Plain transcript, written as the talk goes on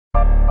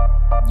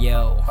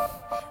Yo,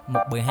 một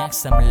bài hát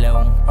xăm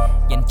lông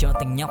dành cho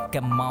tên nhóc Cà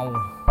Mau.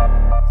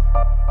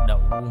 Đậu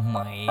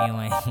mày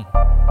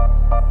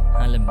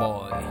Highland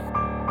Boy.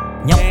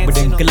 Nhóc mà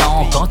đừng có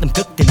lo, có tầm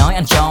cức thì nói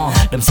anh cho.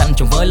 Đầm xanh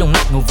trồng với lông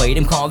nách ngụ vị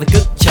đem kho với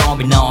cức cho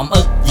mày no ấm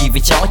ức. Gì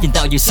vì chó trên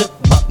tao dư sức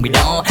bật mày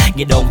đó.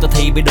 Nghe đồn tao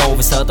thi bê đồ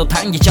và sợ tao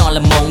thắng, chỉ cho là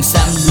mồm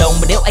xăm lông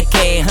mà đéo ai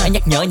care. Hãy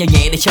nhắc nhở nhỏ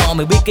nhẹ để cho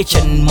mày biết cái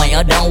trình mày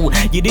ở đâu.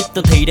 Dưới đít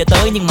tao thì đã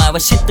tới nhưng mà và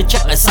shit tao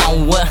chắc là sau.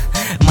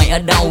 Mày ở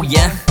đâu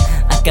vậy?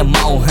 Cà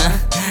Mau hả?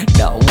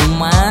 Đậu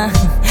má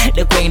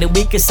đã quen đâu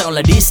biết cái sau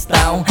là diss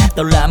tao.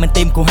 Tao là men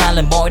tim của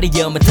Highland Boy, bây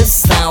giờ mày thích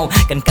sao?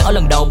 Cảnh cáo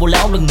lần đầu bố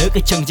láo lần nữa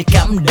cái chân chỉ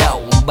cắm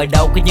đầu. Bài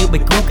đầu cứ như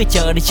bài cũ cái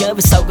chờ đi chơi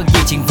với sau có gì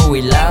chuyện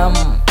vui lắm.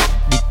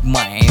 Địt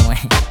mẹ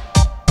mày.